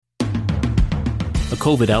A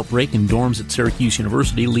COVID outbreak in dorms at Syracuse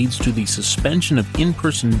University leads to the suspension of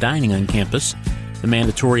in-person dining on campus. The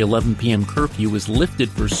mandatory 11 p.m. curfew is lifted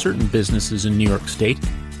for certain businesses in New York State,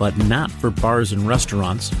 but not for bars and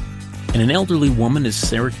restaurants. And an elderly woman is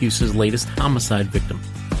Syracuse's latest homicide victim.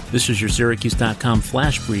 This is your Syracuse.com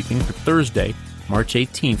flash briefing for Thursday, March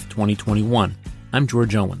 18th, 2021. I'm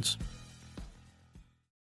George Owens.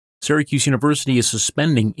 Syracuse University is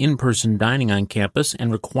suspending in-person dining on campus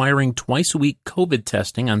and requiring twice-a-week COVID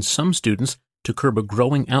testing on some students to curb a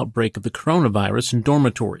growing outbreak of the coronavirus in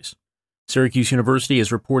dormitories. Syracuse University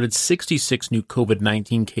has reported 66 new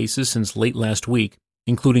COVID-19 cases since late last week,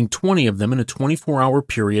 including 20 of them in a 24-hour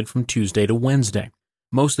period from Tuesday to Wednesday.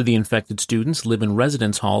 Most of the infected students live in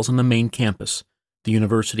residence halls on the main campus. The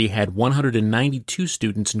university had 192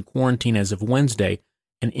 students in quarantine as of Wednesday,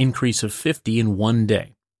 an increase of 50 in one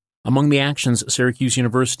day. Among the actions Syracuse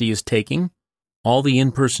University is taking, all the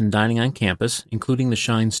in-person dining on campus, including the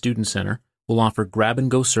Shine Student Center, will offer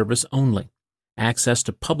grab-and-go service only. Access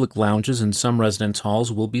to public lounges in some residence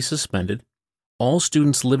halls will be suspended. All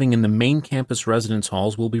students living in the main campus residence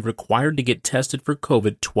halls will be required to get tested for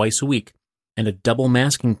COVID twice a week, and a double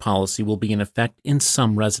masking policy will be in effect in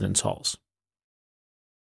some residence halls.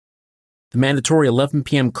 The mandatory 11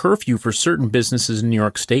 p.m. curfew for certain businesses in New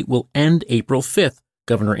York State will end April 5th,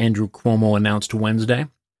 Governor Andrew Cuomo announced Wednesday.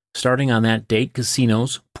 Starting on that date,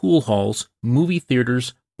 casinos, pool halls, movie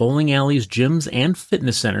theaters, bowling alleys, gyms, and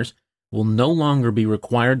fitness centers will no longer be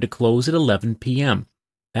required to close at 11 p.m.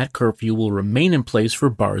 That curfew will remain in place for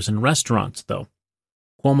bars and restaurants, though.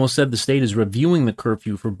 Cuomo said the state is reviewing the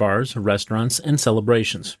curfew for bars, restaurants, and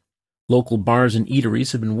celebrations. Local bars and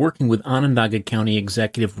eateries have been working with Onondaga County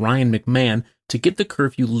Executive Ryan McMahon to get the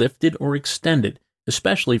curfew lifted or extended,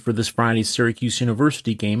 especially for this Friday's Syracuse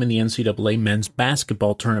University game in the NCAA men's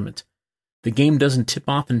basketball tournament. The game doesn't tip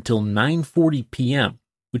off until 9:40 p.m.,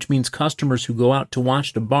 which means customers who go out to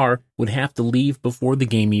watch the bar would have to leave before the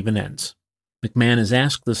game even ends. McMahon has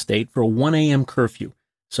asked the state for a 1 a.m. curfew,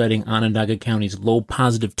 citing Onondaga County's low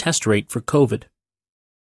positive test rate for COVID.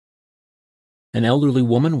 An elderly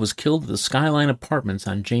woman was killed at the Skyline Apartments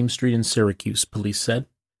on James Street in Syracuse, police said.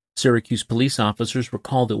 Syracuse police officers were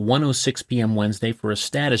called at 1:06 p.m. Wednesday for a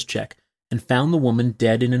status check and found the woman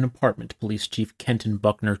dead in an apartment, Police Chief Kenton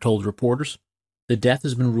Buckner told reporters. The death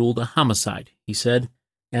has been ruled a homicide, he said.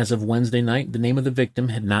 As of Wednesday night, the name of the victim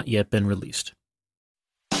had not yet been released.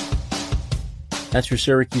 That's your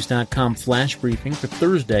Syracuse.com flash briefing for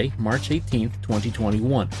Thursday, March 18th,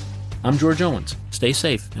 2021. I'm George Owens. Stay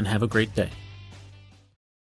safe and have a great day.